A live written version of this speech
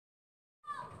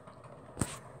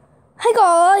Hi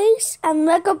guys, and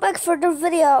welcome back for the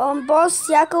video on Boss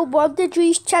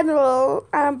Jacob123's channel,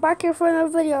 and I'm back here for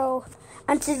another video.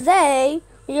 And today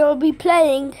we'll be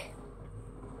playing.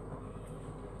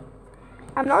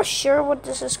 I'm not sure what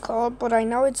this is called, but I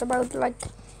know it's about like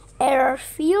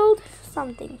Airfield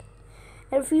something.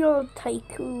 Airfield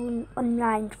Tycoon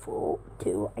Online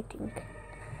 2, I think.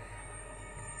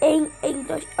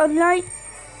 English online.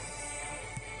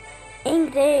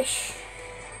 English.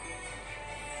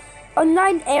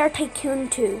 Online Air Tycoon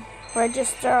 2.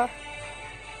 Register.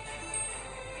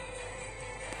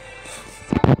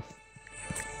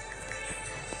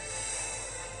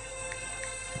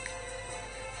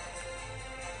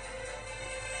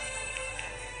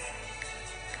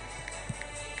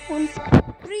 One,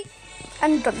 3,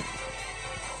 and done.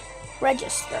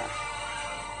 Register.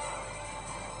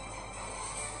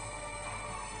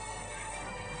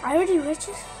 I already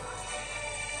registered.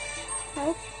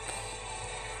 Nope.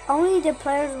 Only the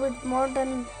players with more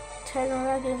than 10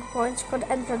 ranking points could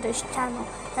enter this channel.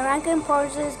 The ranking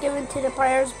points is given to the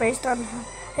players based on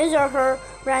his or her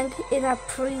rank in a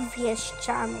previous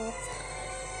channel.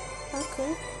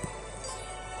 Okay.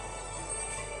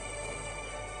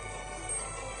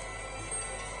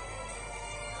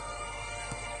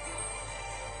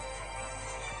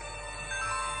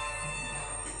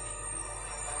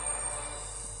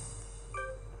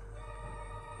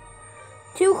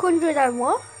 $200 and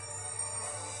what?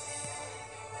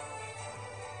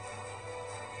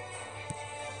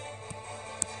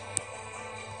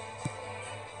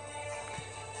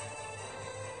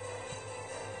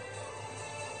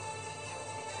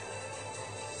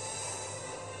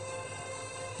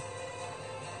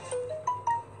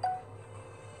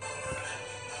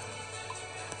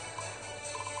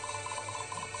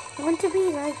 I want to be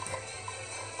like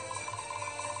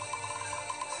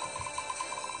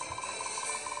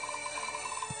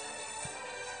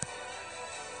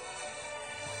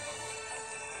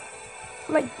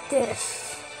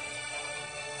this.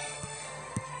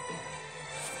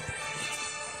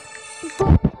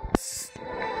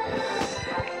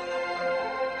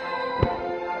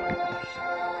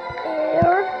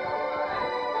 Airline.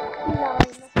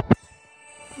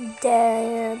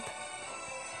 Deb.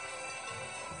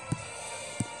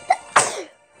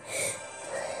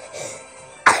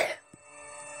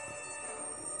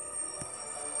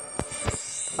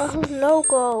 Oh,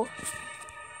 logo.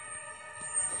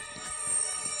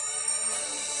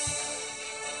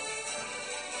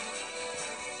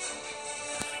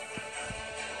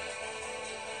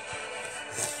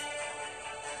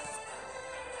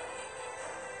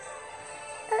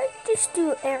 Just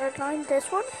do airline, this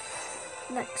one.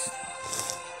 Next.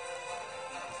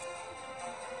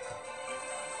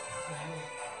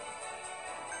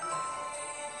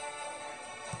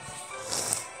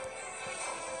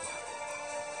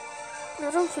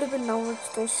 I don't flipping know what's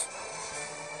this.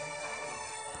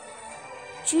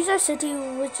 Choose a city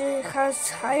which has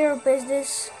higher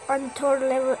business and third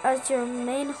level as your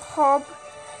main hub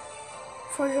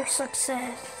for your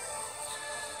success.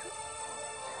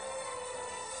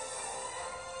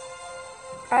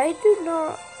 I do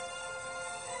not.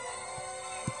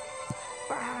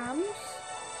 Bahamas?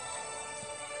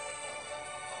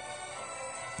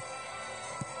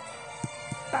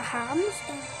 Bahamas?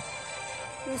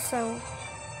 So,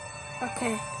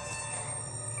 okay.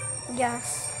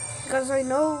 Yes, because I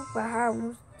know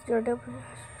Bahamas. You're the.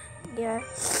 Yeah.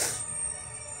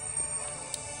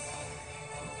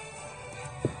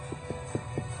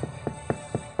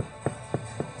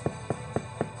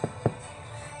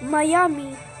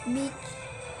 Miami Beach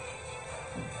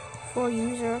for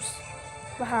users.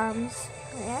 Bahamas.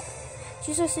 Yeah.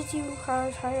 Choose a city who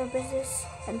has higher business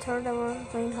and third level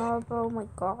main hub. Oh my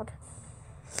god.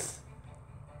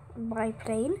 By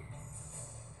plane.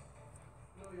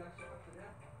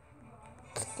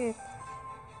 Skip.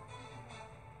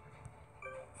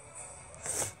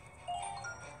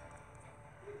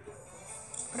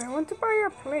 But I want to buy a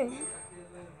plane.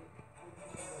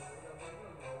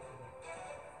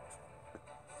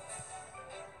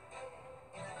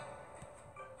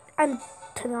 And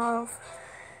turn off.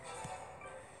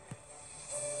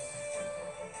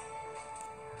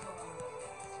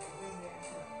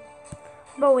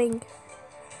 Boeing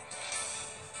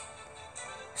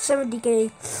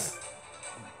 70K.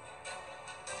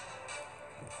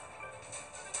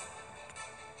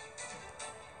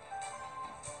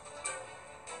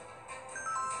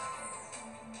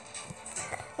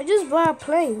 I just bought a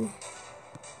plane.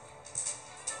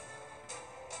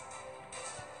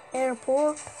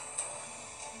 Airport.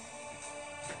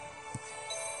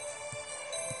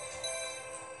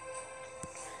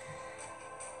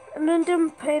 London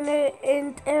Penny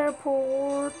and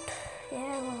Airport.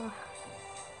 Yeah.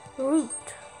 Route.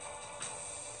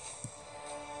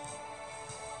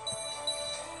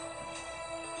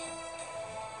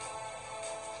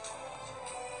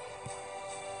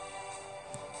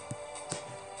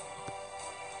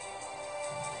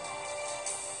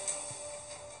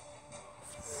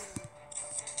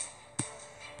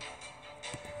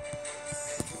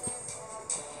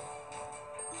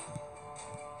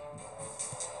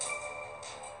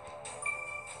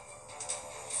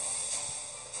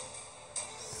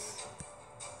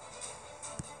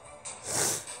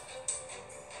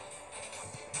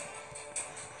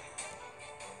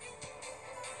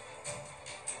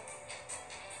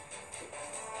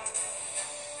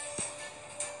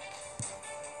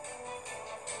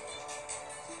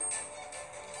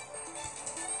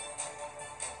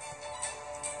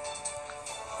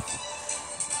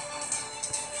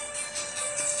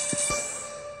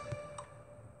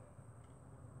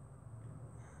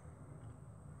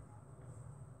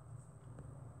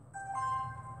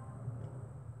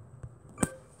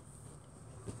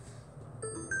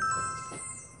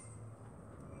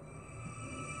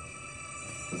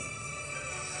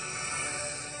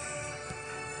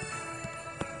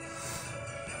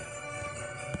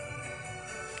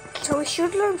 So we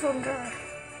should learn from there.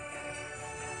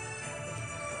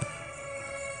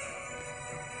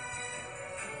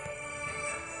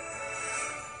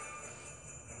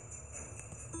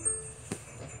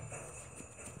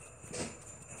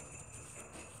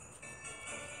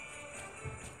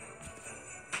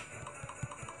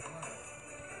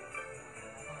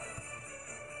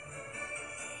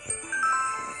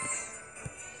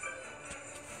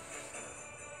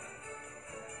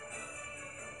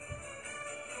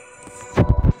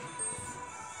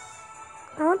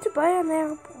 I want to buy an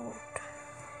airport.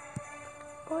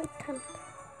 Oh, I can't.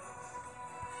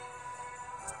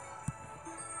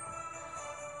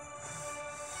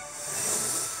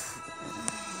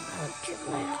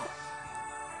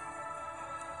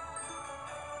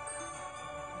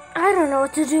 I don't know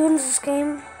what to do in this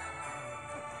game.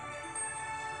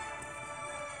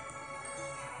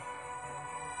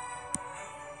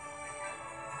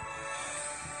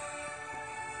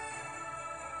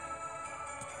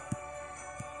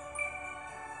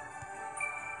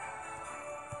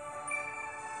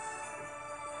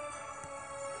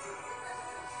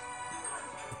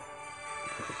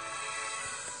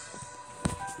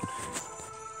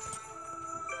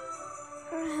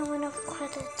 I don't have enough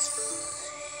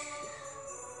credits.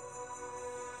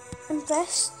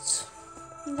 Invest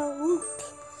in the route.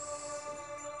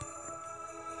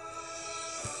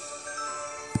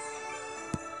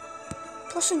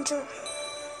 Passenger.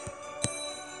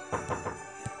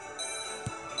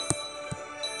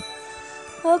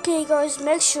 Okay guys,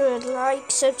 make sure to like,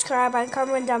 subscribe and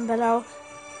comment down below.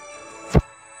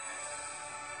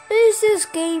 Is this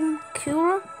game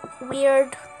cool,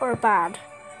 weird or bad?